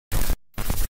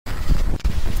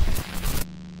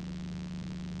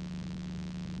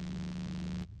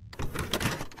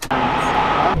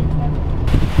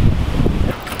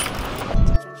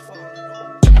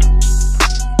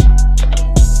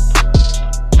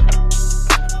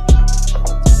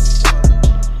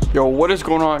Yo, what is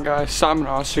going on, guys? Simon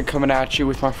Austin coming at you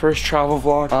with my first travel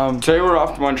vlog. Today we're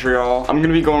off to Montreal. I'm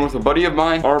gonna be going with a buddy of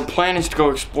mine. Our plan is to go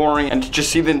exploring and to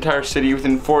just see the entire city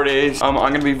within 4 days. I'm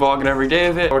gonna be vlogging every day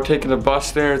of it. We're taking the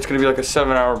bus there. It's gonna be like a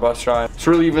 7-hour bus ride.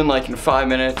 So we're leaving like in 5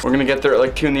 minutes. We're gonna get there at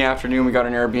like 2 in the afternoon. We got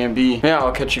an Airbnb. Yeah,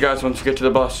 I'll catch you guys once we get to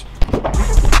the bus.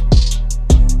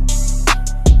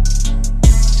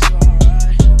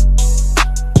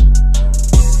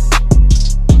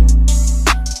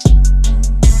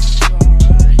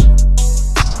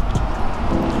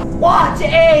 What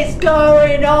is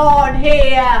going on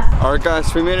here? Alright guys,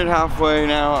 so we made it halfway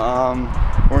now.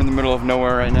 We're in the middle of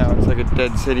nowhere right now. It's like a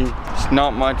dead city. It's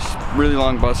not much, really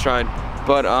long bus ride.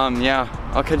 But yeah,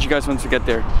 I'll catch you guys once we get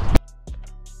there.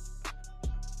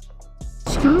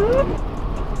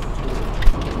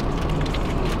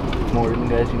 More than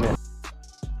guys you met.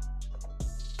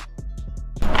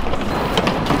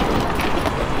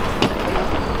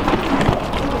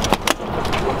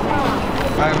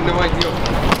 I have no idea.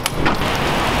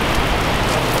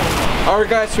 Alright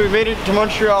guys, so we made it to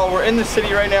Montreal. We're in the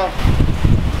city right now.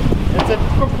 It's a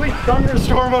complete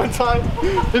thunderstorm outside.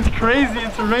 It's crazy.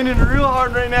 It's raining real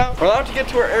hard right now. We're allowed to get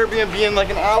to our Airbnb in like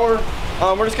an hour.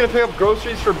 We're just gonna pick up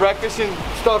groceries for breakfast and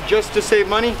stuff just to save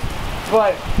money.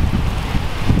 But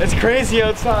it's crazy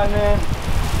outside, man.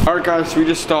 Alright guys, so we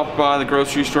just stopped by the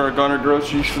grocery store, got our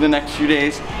groceries for the next few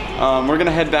days. We're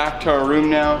gonna head back to our room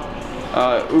now.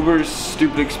 Uber's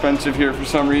stupid expensive here for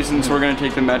some reason, so we're gonna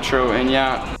take the metro, and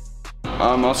yeah.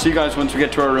 I'll see you guys once we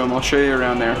get to our room. I'll show you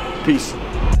around there. Peace.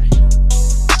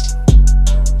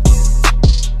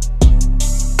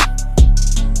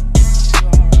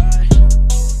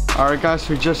 Alright guys,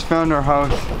 so we just found our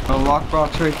house. A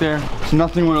lockbox right there. It's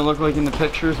nothing what it looked like in the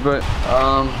pictures, but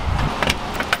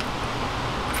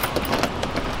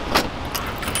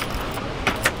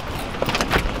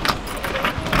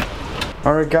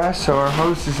alright guys, so our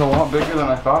house is a lot bigger than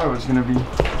I thought it was gonna be.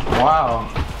 Wow.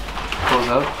 Close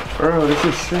up. Bro, this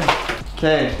is sick.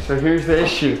 Okay, so here's the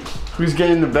issue. Who's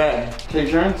getting the bed? Take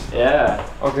turns? Yeah.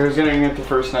 Okay, who's getting it the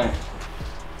first night?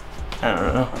 I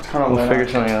don't know. It's kind of We'll figure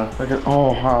something out.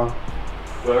 Oh, wow.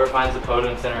 Whoever finds the code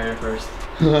incinerator first.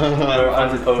 Whoever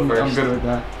finds the code first. I'm good with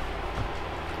that.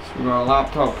 So we got a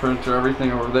laptop, printer,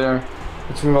 everything over there.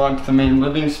 Let's move on to the main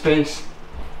living space.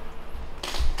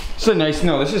 This is a nice,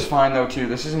 no, this is fine though too.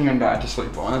 This isn't even bad to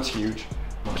sleep on, that's huge.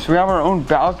 So we have our own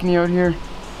balcony out here.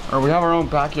 Or we have our own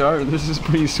backyard. This is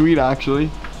pretty sweet actually.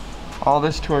 All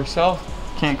this to ourselves,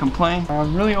 can't complain.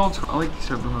 Really old school, I like these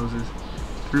type of houses.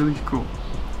 It's really cool.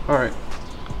 All right,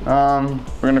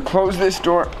 we're gonna close this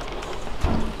door.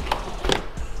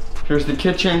 Here's the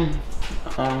kitchen.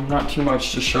 Not too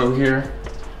much to show here.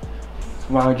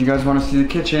 Wow, do you guys want to see the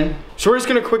kitchen? So we're just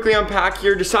gonna quickly unpack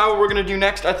here, decide what we're gonna do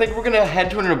next. I think we're gonna head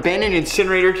to an abandoned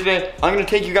incinerator today. I'm gonna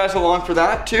take you guys along for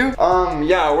that too.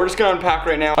 Yeah, we're just gonna unpack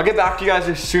right now. I'll get back to you guys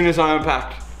as soon as I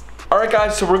unpacked. Alright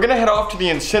guys, so we're gonna head off to the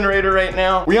incinerator right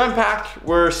now. We unpacked,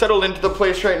 we're settled into the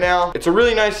place right now. It's a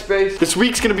really nice space. This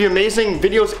week's gonna be amazing.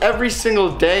 Videos every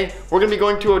single day. We're gonna be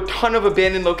going to a ton of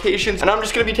abandoned locations, and I'm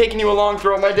just gonna be taking you along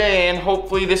throughout my day, and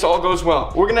hopefully this all goes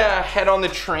well. We're gonna head on the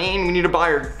train. We need to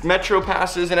buy our metro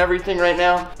passes and everything right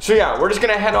now. So yeah, we're just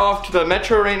gonna head off to the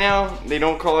metro right now. They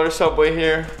don't call it a subway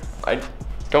here. I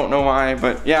don't know why,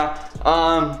 but yeah.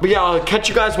 But yeah, I'll catch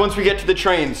you guys once we get to the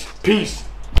trains. Peace.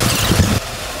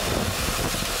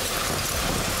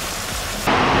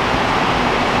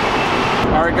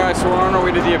 Alright guys, so we're on our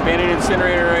way to the abandoned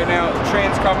incinerator right now. The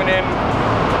train's coming in.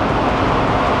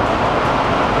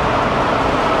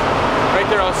 Right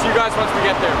there, I'll see you guys once we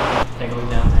get there. Take a look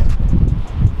down there.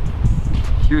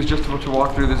 He was just about to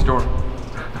walk through this door.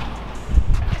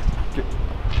 Get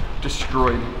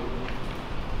destroyed.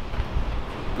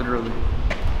 Literally.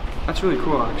 That's really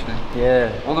cool actually.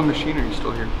 Yeah. All the machinery is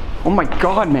still here. Oh my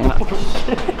god, man.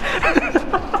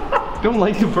 Don't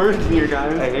like the birds here,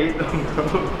 guys. I hate them,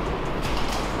 bro.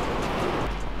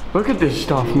 Look at this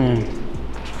stuff, man.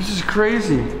 This is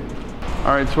crazy.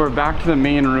 All right, so we're back to the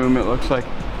main room, it looks like.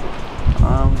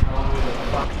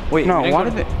 Wait, no, why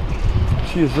did they?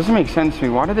 Jeez, this doesn't make sense to me.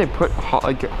 Why did they put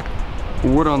like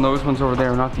wood on those ones over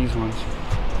there, not these ones?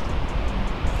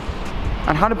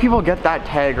 And how do people get that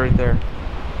tag right there?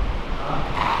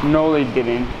 No, they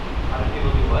didn't. How do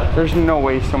people do what? There's no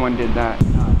way someone did that.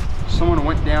 Someone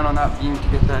went down on that beam to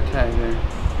get that tag there.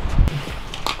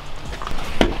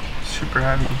 Super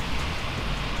heavy.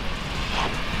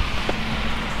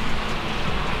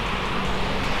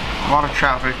 A lot of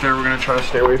traffic there. We're gonna try to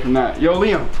stay away from that. Yo,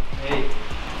 Liam. Hey.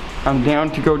 I'm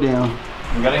down to go down.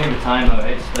 We gotta give it time though.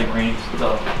 It's like raining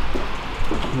stuff.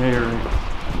 Yeah, you're right.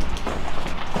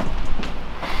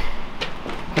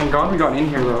 Thank God we got in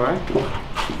here though, right?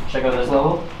 Check out this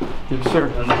level. Yes, sir.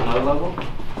 And there's another level.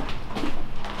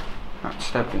 Not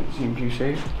stepping. Seem too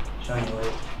safe. Shine your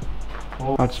light.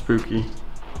 Oh. That's spooky.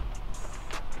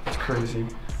 It's crazy. You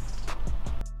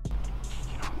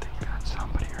don't think that's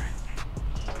somebody, right?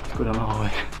 Let's go down the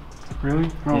hallway. Really?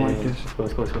 I don't like this.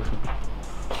 Let's go. It's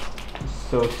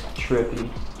so trippy.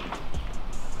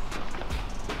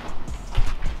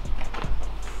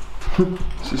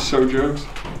 This is so jokes.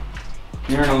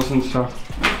 Urinals and stuff.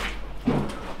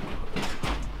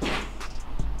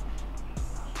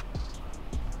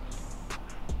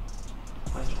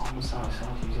 Why does it almost sound like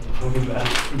someone's using the fucking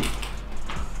bathroom?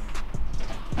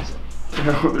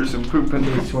 Oh, there's some poop in I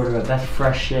there. swear to God, that's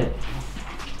fresh shit.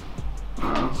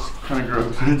 Oh, it's kind of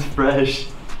gross. It's fresh.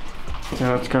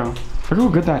 Yeah, let's go. Look how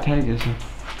good that tag is.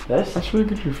 This? That's really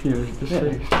good for your feet. This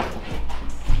face.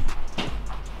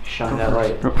 Shine that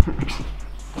light. Go first.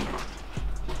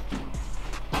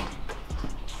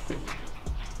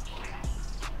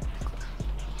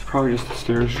 It's probably just the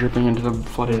stairs dripping into the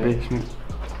flooded basement.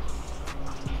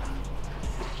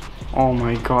 Oh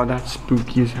my God, that's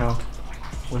spooky as hell.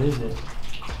 What is it?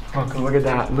 Look at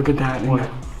that. Look at that. What?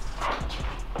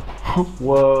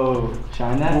 Whoa.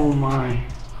 Shine that? Oh my.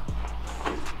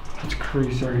 That's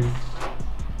crazy.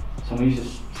 Someone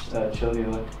used to chill the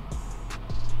look.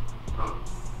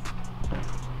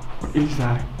 What is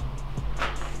that?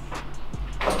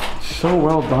 So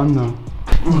well done though.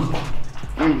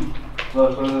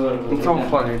 Look. It's all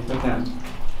flooded. Look down.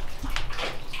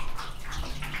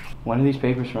 When are these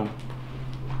papers from?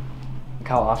 Like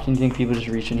how often do you think people just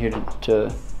reach in here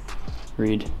to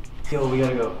read? Yo, we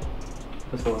gotta go.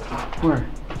 Let's go. Where?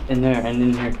 In there and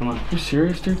in here, come on. You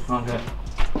serious, dude? Okay.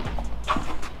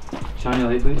 Shine your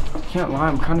light, please. Can't lie,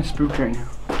 I'm kind of spooked right now.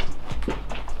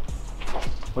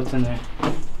 What's in there?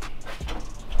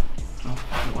 Oh,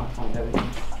 I want to find everything.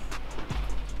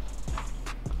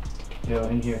 Yo,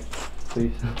 in here,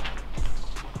 please.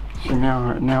 So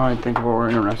now I think we're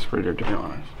in a respirator, to be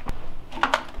honest.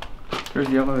 There's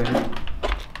the elevator.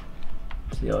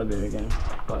 It's the elevator again.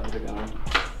 Buttons are gone.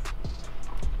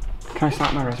 Can I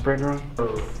slap my respirator on?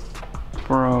 Oh.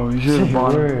 Bro, you should have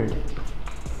bought it.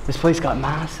 This place got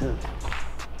massive.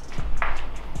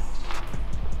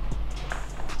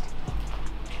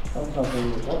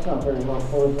 That's not very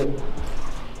helpful, is it?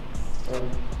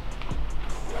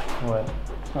 What?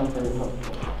 It's not very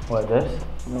helpful. What, this?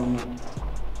 No.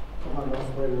 Put my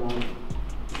respirator on.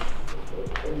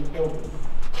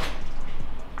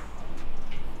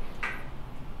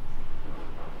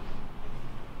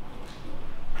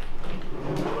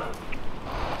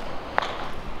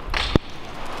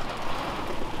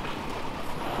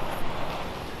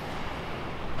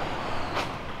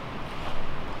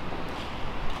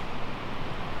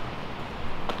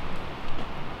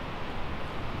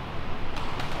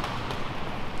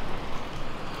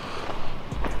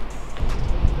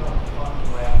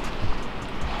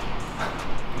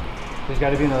 There's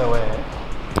got to be another way. Right?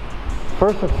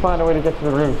 First, let's find a way to get to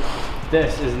the roof.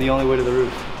 This is the only way to the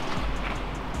roof.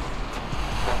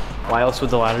 Why else would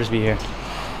the ladders be here?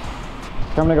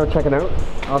 I'm gonna go check it out.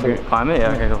 I'll do it. Climb it?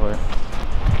 Yeah, okay, go for it.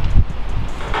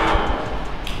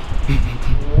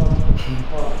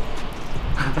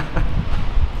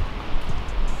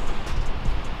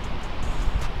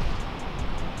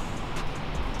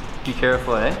 Be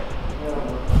careful, eh?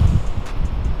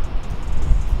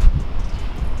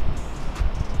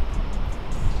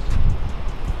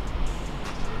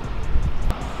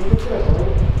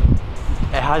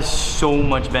 It has so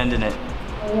much bend in it.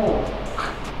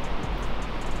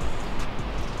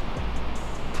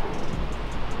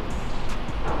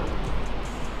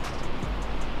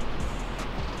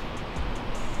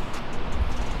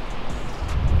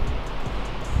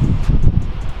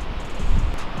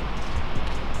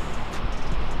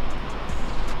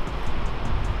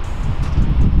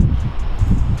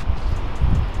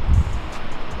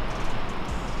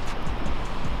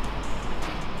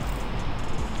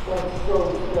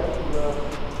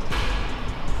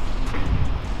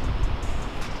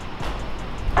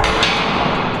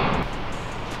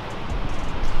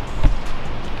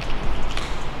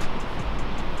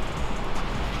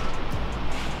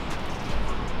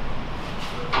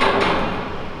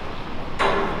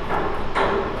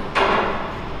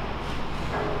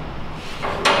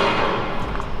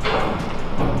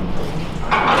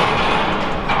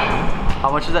 How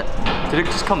much is that? Did it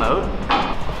just come out?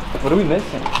 What are we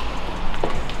missing?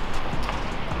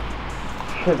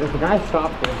 Shit, there's a guy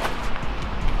stopped there.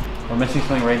 We're missing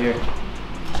something right here.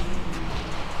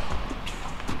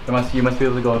 You must be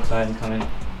able to go outside and come in. I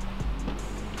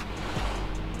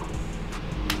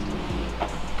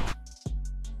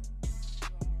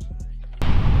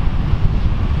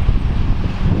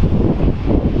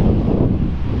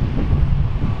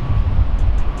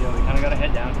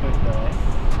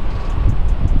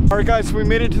All right, guys, so we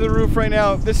made it to the roof right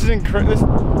now. This is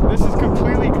this is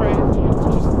completely crazy. It's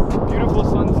just beautiful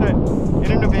sunset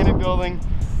in an abandoned building.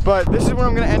 But this is where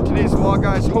I'm gonna end today's vlog,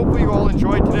 guys. Hopefully you all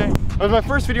enjoyed today. It was my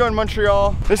first video in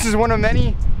Montreal. This is one of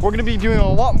many. We're gonna be doing a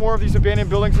lot more of these abandoned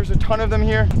buildings. There's a ton of them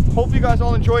here. Hope you guys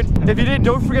all enjoyed. If you did,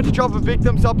 don't forget to drop a big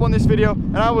thumbs up on this video,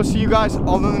 and I will see you guys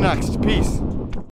all in the next. Peace.